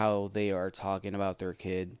see how they are talking about their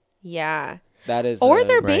kid. Yeah. That is, Or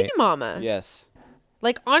their baby Right. mama. yes.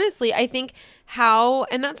 Like, honestly, I think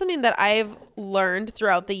and that's something that I've learned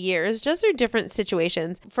throughout the years, just through different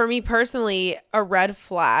situations. For me personally, a red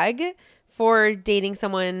flag for dating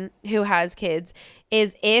someone who has kids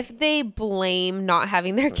is if they blame not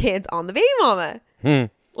having their kids on the baby mama.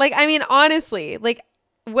 Like, I mean, honestly, like,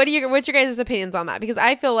 what's your guys' opinions on that? Because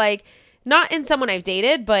I feel like, not in someone I've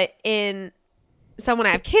dated, but in someone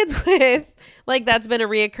I have kids with, like, that's been a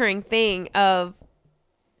reoccurring thing of,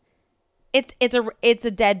 it's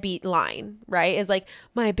a deadbeat line, right? It's like,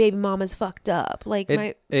 my baby mama's fucked up. Like,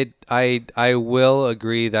 I will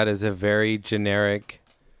agree that is a very generic,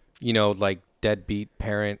 like deadbeat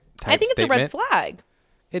parent type I think it's a red statement. flag.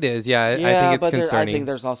 It is, yeah. I Yeah, think it's but concerning. I think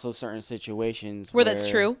there's also certain situations Where that's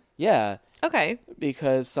true? Yeah, Okay.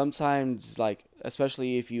 because sometimes, like,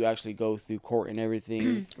 especially if you actually go through court and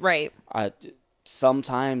everything, Right.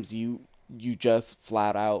 sometimes you just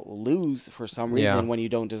flat out lose for some reason Yeah. when you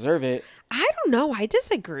don't deserve it. I don't know. I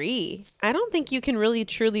disagree. I don't think you can really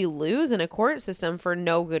truly lose in a court system for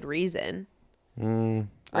no good reason.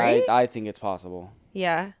 Right? I think it's possible.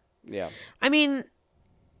 Yeah. Yeah. I mean,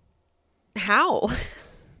 how?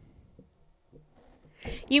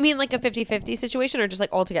 You mean like a 50-50 situation or just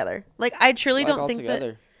like altogether? Like, I truly Like don't think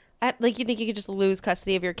altogether. that... Like, you think you could just lose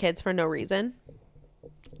custody of your kids for no reason?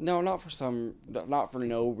 No, not for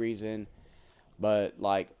no reason, but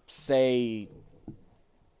like say,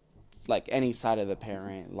 like any side of the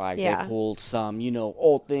parent, like Yeah. they pulled some,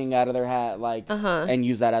 old thing out of their hat, like, and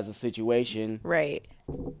use that as a situation. Right.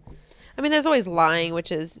 I mean, there's always lying,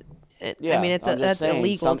 which is... Yeah, I mean, I'm just that's saying,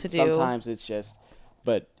 illegal to do. Sometimes it's just,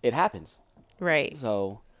 but it happens. Right.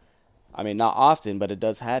 So, I mean, not often, but it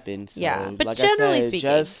does happen. So, Yeah, but like generally I said, speaking,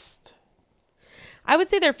 just I would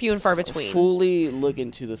say they're few and far between. fully look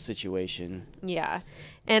into the situation. Yeah.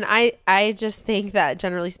 And I just think that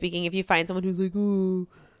generally speaking, if you find someone who's like, ooh,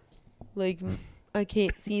 like, I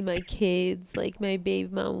can't see my kids, like my baby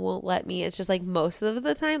mom won't let me, it's just like most of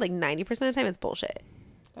the time, like 90% of the time, it's bullshit.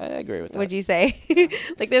 I agree with that. Would you say?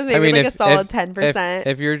 Like there's maybe like a solid 10%.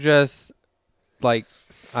 If you're just like,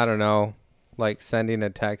 I don't know, like sending a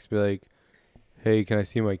text, be like, hey, can I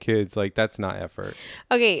see my kids? Like, that's not effort.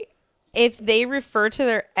 Okay. If they refer to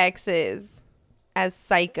their exes as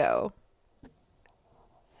psycho,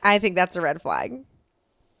 I think that's a red flag.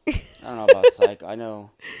 I don't know about psych. I know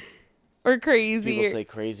Or crazy. people say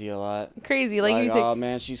crazy a lot. Crazy. Like you say, oh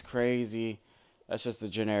man, she's crazy. That's just the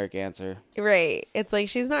generic answer. right. It's like,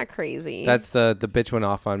 she's not crazy. That's the bitch went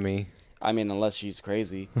off on me. I mean, unless she's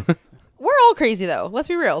crazy. We're all crazy though. Let's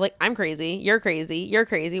be real. Like, I'm crazy. You're crazy. You're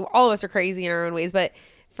crazy. All of us are crazy in our own ways. But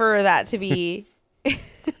for that to be,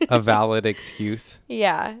 A valid excuse.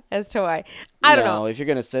 yeah, as to why. I don't know. If you're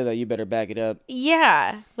gonna say that, you better back it up.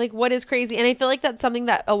 Yeah, like what is crazy? And I feel like that's something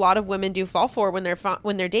that a lot of women do fall for when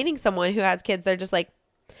they're dating someone who has kids. They're just like,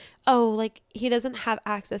 oh, like he doesn't have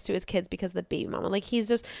access to his kids because of the baby mama. Like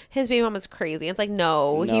his baby mama's crazy. It's like,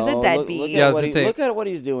 no, he's a deadbeat. Look at what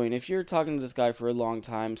he's doing. If you're talking to this guy for a long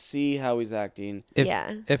time, see how he's acting. If,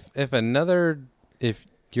 Yeah. If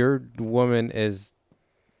your woman is,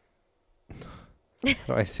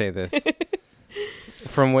 how do I say this?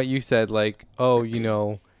 From what you said, like, oh,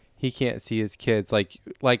 he can't see his kids, like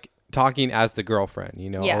talking as the girlfriend,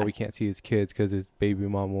 Yeah. oh, we can't see his kids because his baby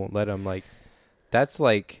mom won't let him. Like, that's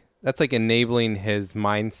like enabling his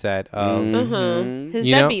mindset of, His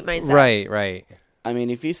deadbeat mindset. Right. I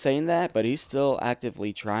mean, if he's saying that, but he's still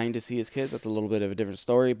actively trying to see his kids, that's a little bit of a different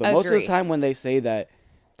story. But most of Agree. the time when they say that,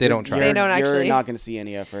 They don't try. They don't actually. You're not going to see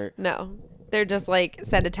any effort. No, they're just like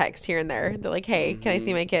send a text here and there. They're like, hey, can I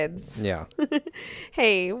see my kids? Yeah.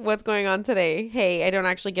 Hey, what's going on today? Hey, I don't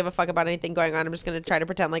actually give a fuck about anything going on. I'm just going to try to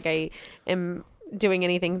pretend like I am doing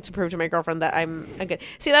anything to prove to my girlfriend that I'm a good.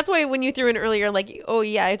 See, that's why when you threw in earlier, like, oh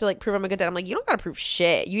yeah, I have to like prove I'm a good dad. I'm like, you don't got to prove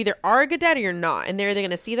shit. You either are a good dad or you're not, and they're either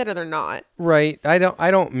going to see that or they're not. Right. I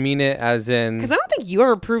don't mean it as in, Because I don't think you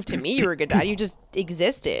ever proved to me you were a good dad. You just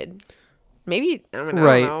existed. Maybe I don't know.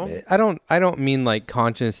 right. I don't mean like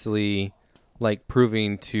consciously like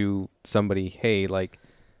proving to somebody, hey, like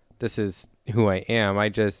this is who I am. I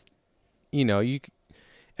just,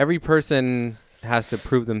 every person has to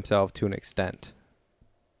prove themselves to an extent.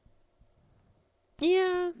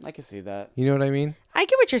 Yeah, I can see that. You know what I mean? I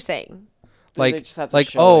get what you're saying. They Like, just have to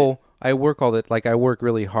show oh, it. I work I work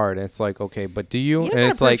really hard. And it's like, okay, but do you? You don't And gotta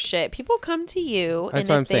it's prove like, shit. People come to you, That's and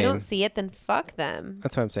what if I'm they don't saying. see it, then fuck them.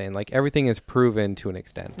 that's what I'm saying. Like everything is proven to an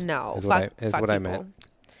extent. No, is fuck, what fuck I people. meant.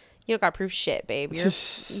 You don't gotta prove shit, babe.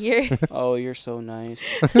 You're Oh, you're so nice.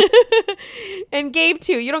 and Gabe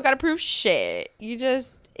too. You don't gotta prove shit. You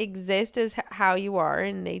just exist as how you are,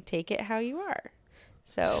 and they take it how you are.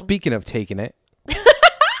 So Speaking of taking it,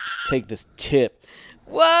 Take this tip.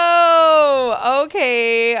 whoa,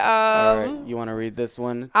 okay. All right, you want to read this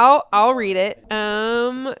one? I'll read it.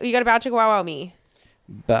 You got about to wow wow me.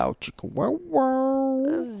 Bow chicka wow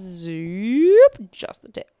wow. Zoop, just the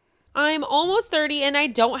tip. I'm almost 30 and I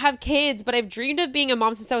don't have kids, but I've dreamed of being a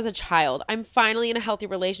mom since I was a child. I'm finally in a healthy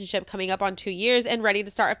relationship coming up on 2 years and ready to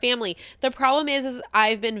start a family. The problem is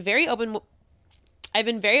I've been very open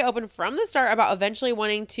from the start about eventually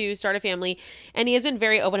wanting to start a family, and he has been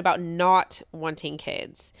very open about not wanting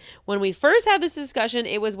kids. When we first had this discussion,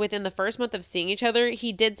 it was within the first month of seeing each other.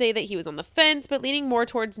 He did say that he was on the fence, but leaning more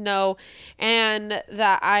towards no, and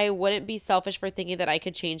that I wouldn't be selfish for thinking that I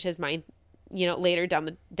could change his mind later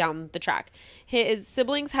down the track. His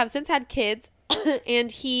siblings have since had kids,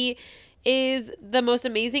 and he is the most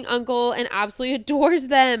amazing uncle and absolutely adores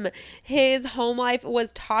them. His home life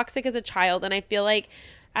was toxic as a child, and I feel like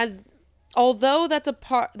although that's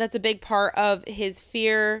a big part of his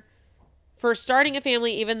fear for starting a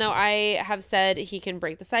family, even though I have said he can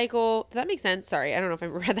break the cycle. Does that make sense? Sorry, I don't know if I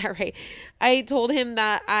read that right. I told him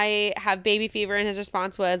that I have baby fever, and his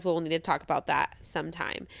response was, well, we'll need to talk about that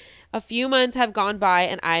sometime. A few months have gone by,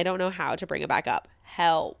 and I don't know how to bring it back up.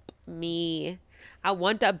 Help me. I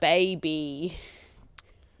want a baby.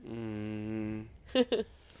 I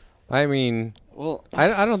mean, Well,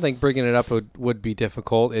 I don't think bringing it up would be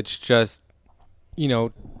difficult. It's just,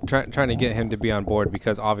 trying to get him to be on board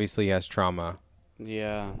because obviously he has trauma.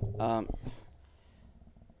 yeah.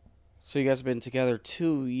 So you guys have been together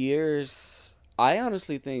 2 years. I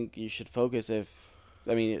honestly think you should focus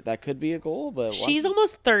that could be a goal, but She's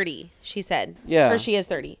almost 30, she said. Yeah. Or she is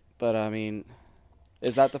 30. But I mean,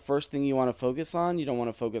 is that the first thing you want to focus on? You don't want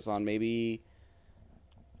to focus on maybe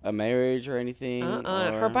a marriage or anything?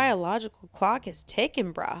 Her biological clock is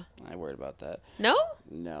ticking, bruh. I worried about that. No?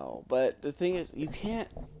 No, but the thing is, you can't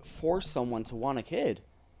force someone to want a kid.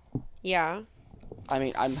 Yeah. I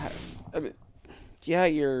mean, yeah,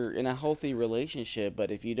 you're in a healthy relationship,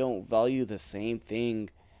 but if you don't value the same thing,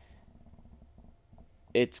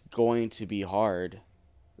 it's going to be hard.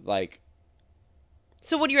 Like,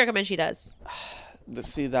 So what do you recommend she does?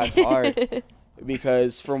 see, that's hard.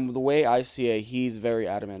 Because from the way I see it, he's very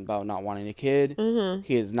adamant about not wanting a kid. Mm-hmm.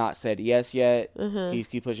 He has not said yes yet. Mm-hmm. He's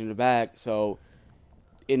keep pushing it back. So,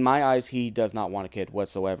 in my eyes, he does not want a kid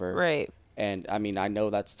whatsoever. Right. And, I mean, I know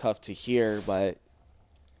that's tough to hear, but...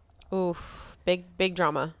 Oof. Big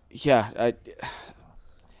drama. Yeah.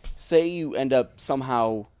 Say you end up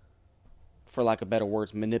somehow, for lack of better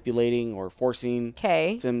words, manipulating or forcing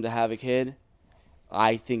him to have a kid.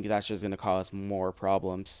 I think that's just going to cause more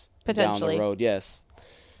problems. Potentially. Down the road, yes.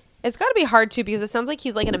 It's got to be hard too because it sounds like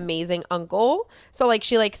he's like an amazing uncle. So like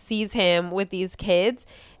she like sees him with these kids,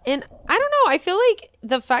 and I don't know. I feel like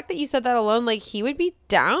the fact that you said that alone, like he would be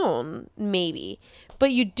down maybe,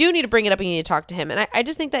 but you do need to bring it up and you need to talk to him. And I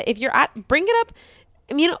just think that if you're bring it up,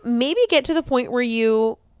 maybe get to the point where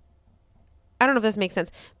I don't know if this makes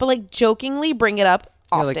sense, but like jokingly bring it up.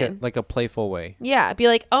 Often. Yeah, like a playful way. Yeah, be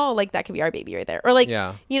like, oh, like that could be our baby right there, or like,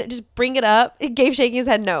 yeah. Just bring it up. Gabe shaking his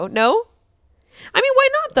head, no. I mean, why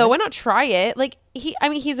not though? Why not try it? Like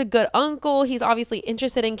he's a good uncle. He's obviously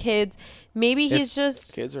interested in kids. Maybe he's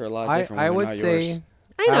just kids are a lot different. I would say,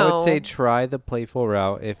 I know. I would say try the playful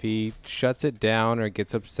route. If he shuts it down or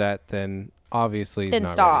gets upset, then obviously he's then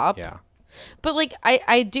not stop. ready. Yeah. But like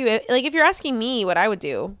I do it. Like if you're asking me what I would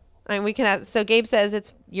do, I mean we can ask. So Gabe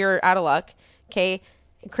says you're out of luck. Okay.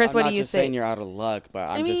 Chris, what do you say? I'm not just saying you're out of luck, but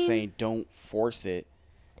I'm just saying don't force it.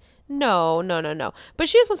 No. But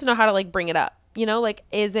she just wants to know how to like bring it up. Like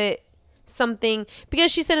is it something?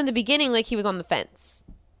 Because she said in the beginning like he was on the fence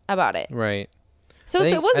about it. Right. So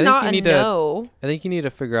it was not a no. I think you need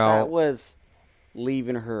to figure out. That was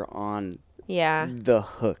leaving her on the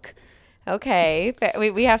hook. Okay.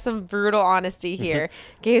 We have some brutal honesty here.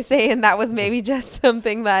 Gabe saying that was maybe just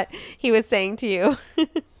something that he was saying to you.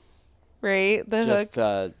 Right, the just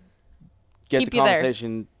hook. Get Keep the you there.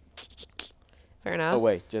 conversation. Fair enough.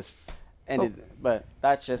 Away, just ended. But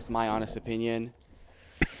that's just my honest opinion.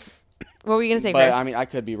 What were you gonna say, Chris? But I mean, I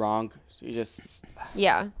could be wrong.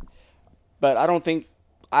 Yeah. But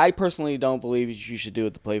I personally don't believe you should do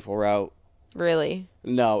it the playful route. Really?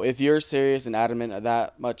 No, if you're serious and adamant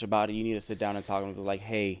that much about it, you need to sit down and talk and be like,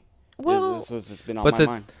 "Hey, this has been on my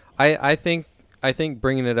mind." I think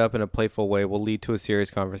bringing it up in a playful way will lead to a serious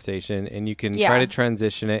conversation, and you can try to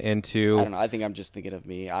transition it into. I don't know. I think I'm just thinking of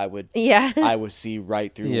me. I would see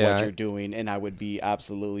right through what you're doing, and I would be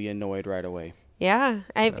absolutely annoyed right away. Yeah,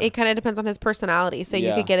 it kind of depends on his personality. So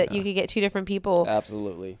you could get it. You could get two different people.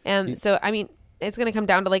 Absolutely. So I mean, it's going to come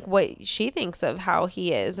down to like what she thinks of how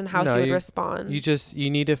he is and how he would respond. You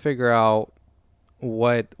need to figure out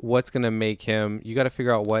what's going to make him. You got to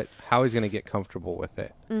figure out how he's going to get comfortable with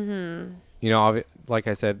it. Mm-hmm. Like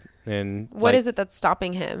I said, what is it that's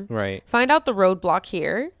stopping him? Right. Find out the roadblock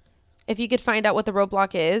here. If you could find out what the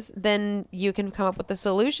roadblock is, then you can come up with a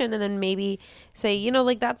solution, and then maybe say,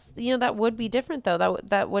 that would be different though.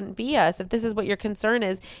 That wouldn't be us. If this is what your concern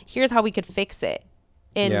is, here's how we could fix it,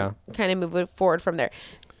 and kind of move it forward from there.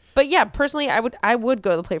 But yeah, personally, I would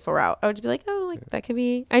go the playful route. I would just be like, oh, like that could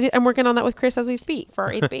be. I'm working on that with Chris as we speak for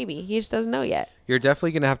our 8th baby. He just doesn't know yet. You're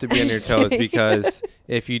definitely going to have to be on your toes because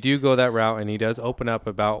if you do go that route and he does open up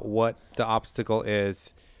about what the obstacle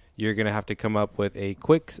is, you're going to have to come up with a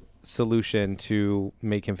quick solution to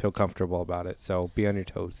make him feel comfortable about it. So be on your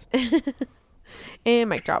toes. And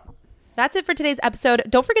mic drop. That's it for today's episode.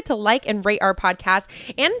 Don't forget to like and rate our podcast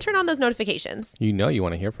and turn on those notifications. You know you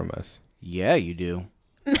want to hear from us. Yeah, you do.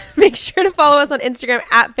 Make sure to follow us on Instagram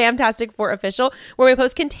at Fantastic4Official, where we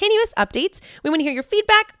post continuous updates. We want to hear your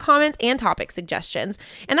feedback, comments, and topic suggestions.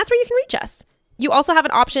 And that's where you can reach us. You also have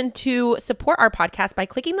an option to support our podcast by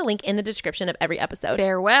clicking the link in the description of every episode.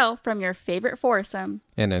 Farewell from your favorite foursome.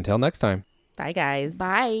 And until next time. Bye, guys.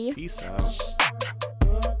 Bye. Peace out.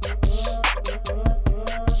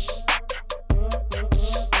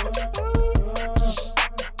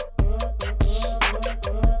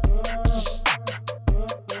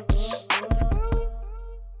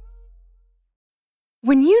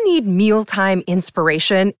 When you need mealtime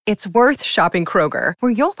inspiration, it's worth shopping Kroger,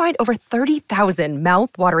 where you'll find over 30,000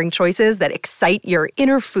 mouth-watering choices that excite your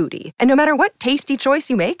inner foodie. And no matter what tasty choice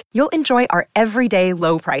you make, you'll enjoy our everyday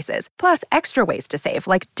low prices, plus extra ways to save,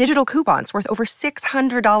 like digital coupons worth over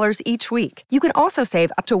 $600 each week. You can also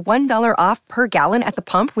save up to $1 off per gallon at the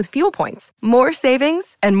pump with fuel points. More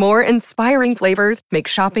savings and more inspiring flavors make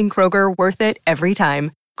shopping Kroger worth it every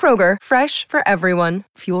time. Kroger, fresh for everyone.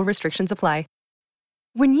 Fuel restrictions apply.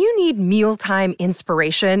 When you need mealtime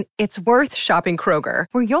inspiration, it's worth shopping Kroger,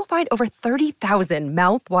 where you'll find over 30,000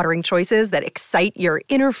 mouth-watering choices that excite your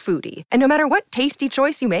inner foodie. And no matter what tasty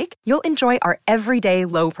choice you make, you'll enjoy our everyday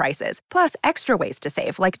low prices, plus extra ways to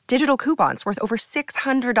save, like digital coupons worth over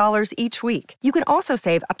 $600 each week. You can also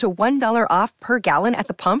save up to $1 off per gallon at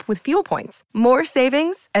the pump with fuel points. More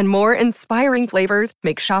savings and more inspiring flavors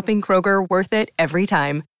make shopping Kroger worth it every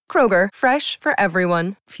time. Kroger, fresh for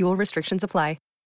everyone. Fuel restrictions apply.